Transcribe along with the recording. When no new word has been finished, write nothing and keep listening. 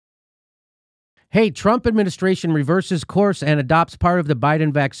Hey, Trump administration reverses course and adopts part of the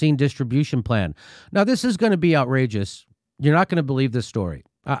Biden vaccine distribution plan. Now, this is going to be outrageous. You're not going to believe this story.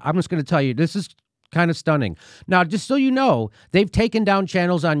 I'm just going to tell you, this is kind of stunning. Now, just so you know, they've taken down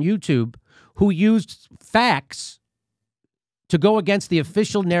channels on YouTube who used facts to go against the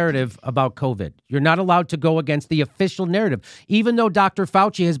official narrative about COVID. You're not allowed to go against the official narrative, even though Dr.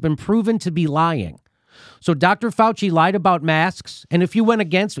 Fauci has been proven to be lying. So Dr. Fauci lied about masks, and if you went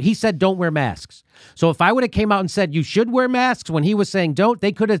against, he said don't wear masks. So if I would have came out and said you should wear masks when he was saying don't,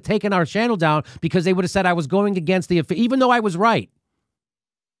 they could have taken our channel down because they would have said I was going against even though I was right.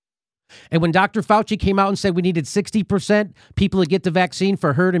 And when Dr. Fauci came out and said we needed 60% people to get the vaccine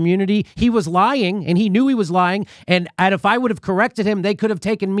for herd immunity, he was lying, and he knew he was lying. And if I would have corrected him, they could have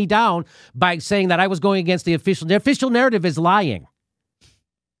taken me down by saying that I was going against the official narrative is lying.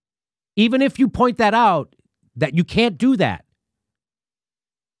 Even if you point that out, that you can't do that.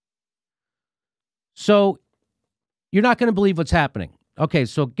 So you're not going to believe what's happening. Okay,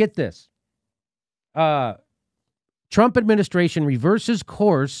 so get this. Trump administration reverses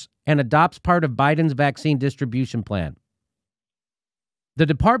course and adopts part of Biden's vaccine distribution plan. The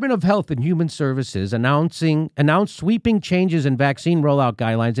Department of Health and Human Services announced sweeping changes in vaccine rollout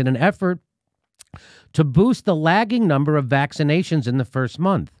guidelines in an effort to boost the lagging number of vaccinations in the first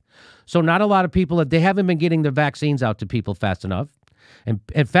month. So not a lot of people, they haven't been getting their vaccines out to people fast enough, and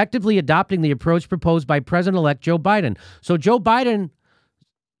effectively adopting the approach proposed by President-elect Joe Biden. So Joe Biden,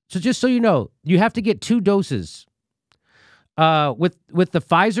 so just so you know, you have to get 2 doses. With the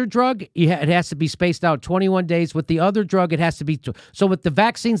Pfizer drug, it has to be spaced out 21 days. With the other drug, it has to be, so with the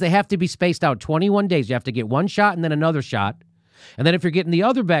vaccines, they have to be spaced out 21 days. You have to get 1 shot and then another shot. And then if you're getting the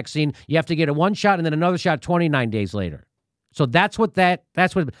other vaccine, you have to get 1 shot and then another shot 29 days later. So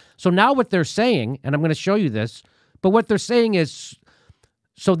so now what they're saying, and I'm going to show you this, but what they're saying is,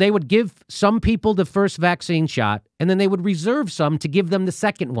 so they would give some people the first vaccine shot, and then they would reserve some to give them the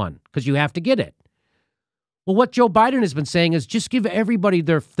second one, because you have to get it. Well, what Joe Biden has been saying is just give everybody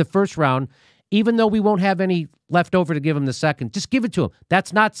the first round, even though we won't have any left over to give them the second. Just give it to them.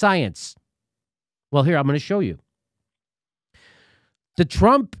 That's not science. Well, here, I'm going to show you. The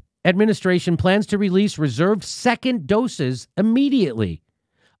Trump administration plans to release reserved second doses immediately.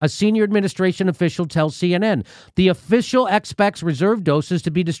 A senior administration official tells CNN the official expects reserved doses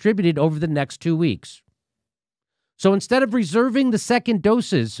to be distributed over the next 2 weeks. So instead of reserving the second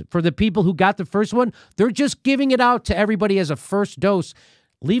doses for the people who got the first one, they're just giving it out to everybody as a first dose,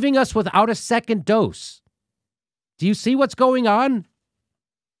 leaving us without a second dose. Do you see what's going on?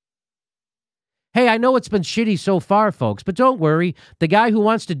 Hey, I know it's been shitty so far, folks, but don't worry. The guy who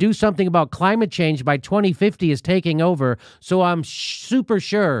wants to do something about climate change by 2050 is taking over, so I'm super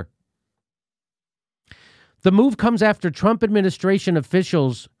sure. The move comes after Trump administration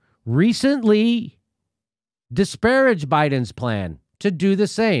officials recently disparaged Biden's plan to do the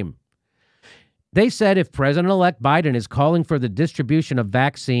same. They said if President-elect Biden is calling for the distribution of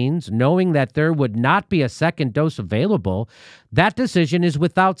vaccines, knowing that there would not be a second dose available, that decision is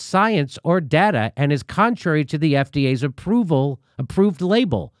without science or data and is contrary to the FDA's approved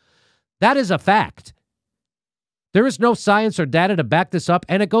label. That is a fact. There is no science or data to back this up,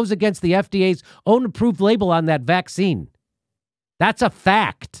 and it goes against the FDA's own approved label on that vaccine. That's a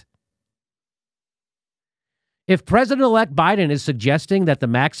fact. If President-elect Biden is suggesting that the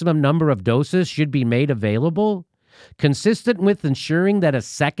maximum number of doses should be made available, consistent with ensuring that a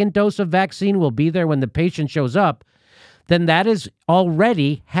second dose of vaccine will be there when the patient shows up, then that is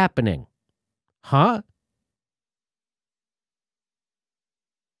already happening. Huh?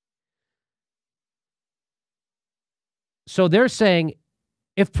 So they're saying,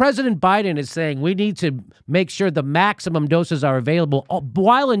 if President Biden is saying we need to make sure the maximum doses are available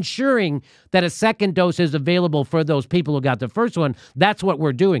while ensuring that a second dose is available for those people who got the first one, that's what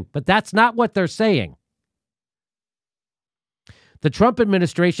we're doing. But that's not what they're saying. The Trump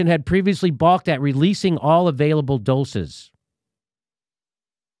administration had previously balked at releasing all available doses.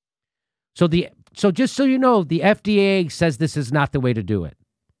 So just so you know, the FDA says this is not the way to do it.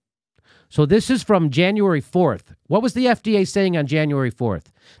 So this is from January 4th. What was the FDA saying on January 4th?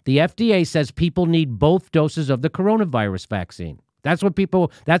 The FDA says people need both doses of the coronavirus vaccine. That's what the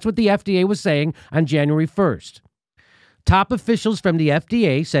FDA was saying on January 1st. Top officials from the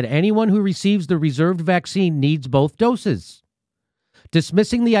FDA said anyone who receives the reserved vaccine needs both doses,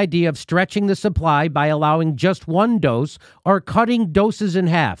 dismissing the idea of stretching the supply by allowing just 1 dose or cutting doses in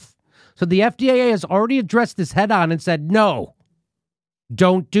half. So the FDA has already addressed this head on and said, no,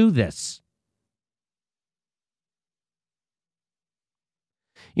 don't do this.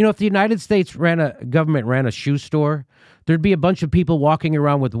 You know, if the United States government ran a shoe store, there'd be a bunch of people walking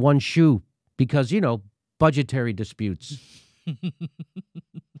around with 1 shoe because, budgetary disputes.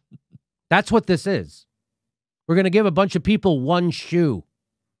 That's what this is. We're going to give a bunch of people one shoe.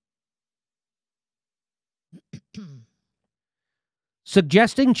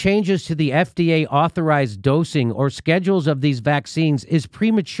 Suggesting changes to the FDA authorized dosing or schedules of these vaccines is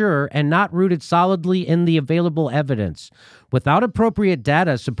premature and not rooted solidly in the available evidence. Without appropriate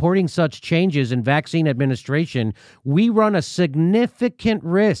data supporting such changes in vaccine administration, we run a significant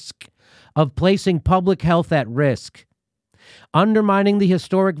risk of placing public health at risk, undermining the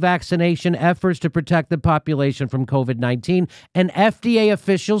historic vaccination efforts to protect the population from COVID-19, an FDA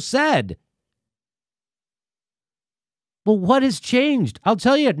official said. Well, what has changed? I'll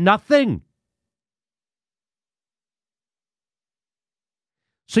tell you, nothing.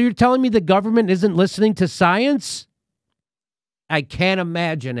 So you're telling me the government isn't listening to science? I can't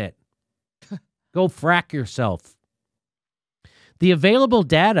imagine it. Go frack yourself. The available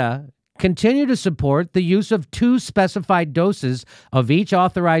data continue to support the use of 2 specified doses of each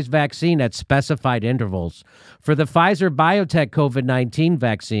authorized vaccine at specified intervals. For the Pfizer-BioNTech COVID-19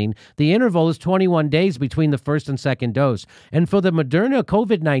 vaccine, the interval is 21 days between the first and second dose. And for the Moderna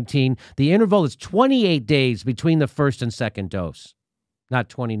COVID-19, the interval is 28 days between the first and second dose. Not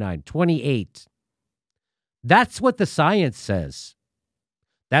 29, 28. That's what the science says.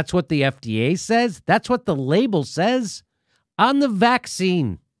 That's what the FDA says. That's what the label says on the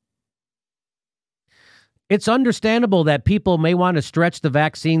vaccine. It's understandable that people may want to stretch the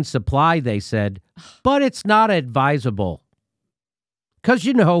vaccine supply, they said, but it's not advisable. Because,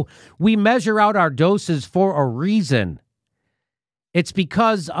 we measure out our doses for a reason. It's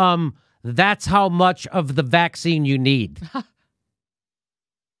because that's how much of the vaccine you need.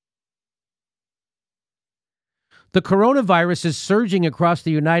 The coronavirus is surging across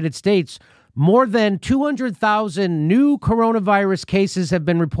the United States. More than 200,000 new coronavirus cases have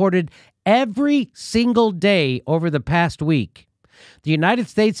been reported every single day over the past week. The United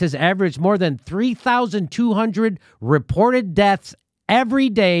States has averaged more than 3,200 reported deaths every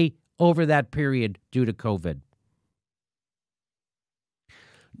day over that period due to COVID.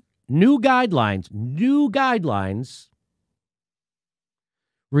 New guidelines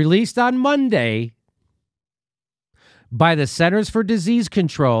released on Monday by the Centers for Disease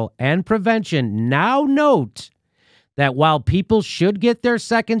Control and Prevention now note that while people should get their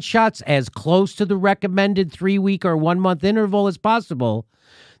second shots as close to the recommended 3-week or 1-month interval as possible,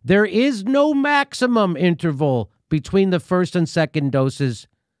 there is no maximum interval between the first and second doses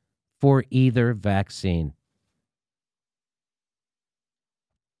for either vaccine.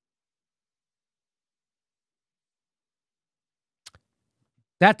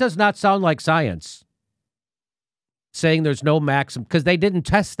 That does not sound like science. Saying there's no maximum, because they didn't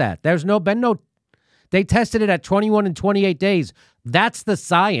test that. There's been no. They tested it at 21 and 28 days. That's the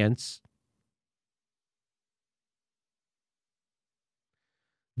science.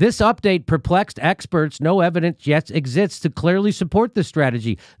 This update perplexed experts. No evidence yet exists to clearly support the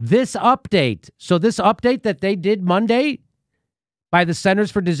strategy. This update that they did Monday by the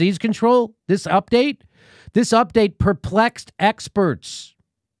Centers for Disease Control, this update perplexed experts.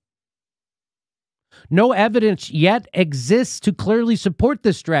 No evidence yet exists to clearly support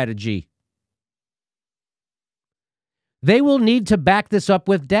this strategy. They will need to back this up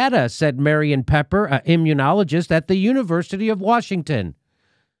with data, said Marion Pepper, an immunologist at the University of Washington.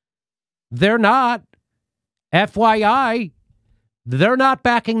 They're not. FYI, they're not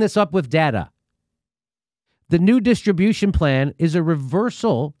backing this up with data. The new distribution plan is a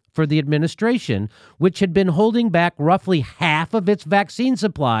reversal for the administration, which had been holding back roughly half of its vaccine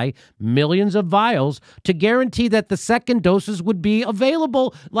supply, millions of vials, to guarantee that the second doses would be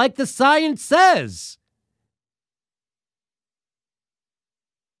available like the science says.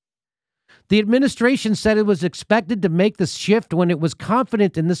 The administration said it was expected to make the shift when it was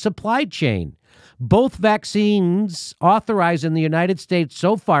confident in the supply chain. Both vaccines authorized in the United States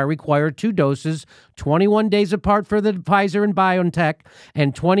so far require 2 doses, 21 days apart for the Pfizer and BioNTech,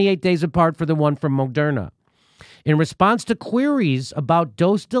 and 28 days apart for the one from Moderna. In response to queries about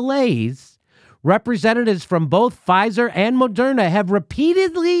dose delays, representatives from both Pfizer and Moderna have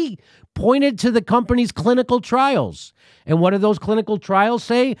repeatedly pointed to the company's clinical trials. And what do those clinical trials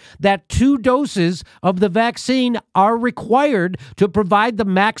say? That 2 doses of the vaccine are required to provide the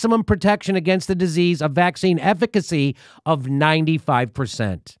maximum protection against the disease, a vaccine efficacy of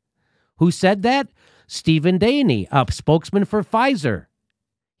 95%. Who said that? Stephen Daney, a spokesman for Pfizer.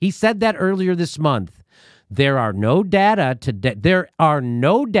 He said that earlier this month. There are no data to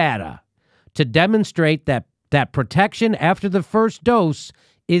demonstrate that protection after the first dose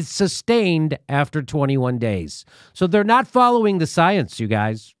is sustained after 21 days. So they're not following the science, you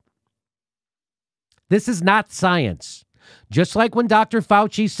guys. This is not science. Just like when Dr.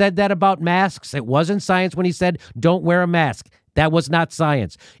 Fauci said that about masks, it wasn't science when he said, don't wear a mask. That was not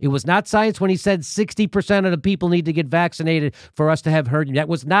science. It was not science when he said 60% of the people need to get vaccinated for us to have herd. That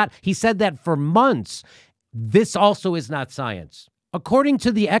was not, he said that for months. This also is not science. According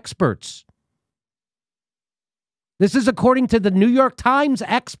to the experts. This is according to the New York Times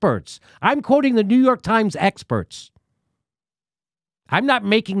experts. I'm quoting the New York Times experts. I'm not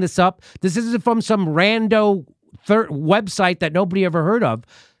making this up. This isn't from some rando website that nobody ever heard of.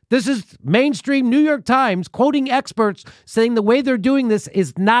 This is mainstream New York Times quoting experts saying the way they're doing this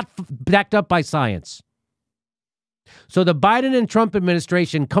is not backed up by science. So the Biden and Trump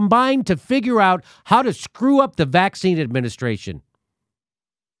administration combined to figure out how to screw up the vaccine administration.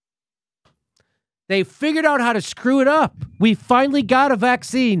 They figured out how to screw it up. We finally got a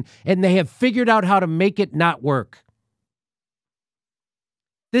vaccine, and they have figured out how to make it not work.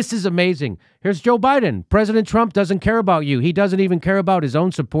 This is amazing. Here's Joe Biden. President Trump doesn't care about you. He doesn't even care about his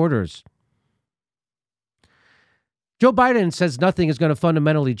own supporters. Joe Biden says nothing is going to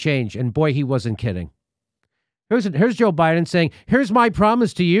fundamentally change, and boy, he wasn't kidding. Here's Joe Biden saying, here's my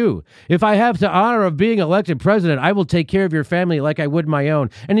promise to you. If I have the honor of being elected president, I will take care of your family like I would my own.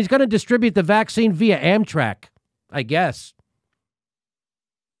 And he's going to distribute the vaccine via Amtrak, I guess.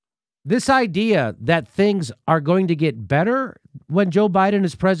 This idea that things are going to get better when Joe Biden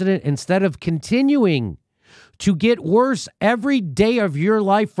is president instead of continuing to get worse every day of your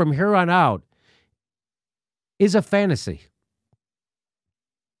life from here on out is a fantasy.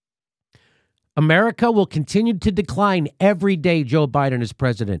 America will continue to decline every day Joe Biden is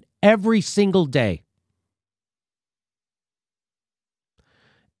president, every single day.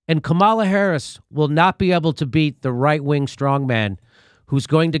 And Kamala Harris will not be able to beat the right-wing strongman who's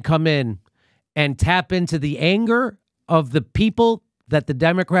going to come in and tap into the anger of the people that the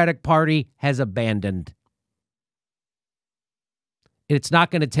Democratic Party has abandoned. It's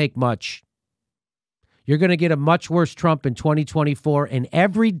not going to take much. You're going to get a much worse Trump in 2024, and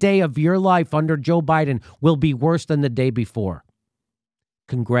every day of your life under Joe Biden will be worse than the day before.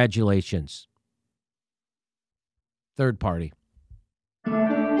 Congratulations. Third party.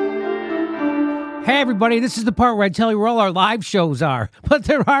 Hey, everybody, this is the part where I tell you where all our live shows are, but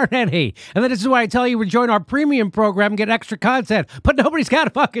there aren't any. And then this is why I tell you to join our premium program and get extra content, but nobody's got a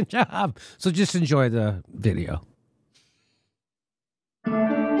fucking job. So just enjoy the video.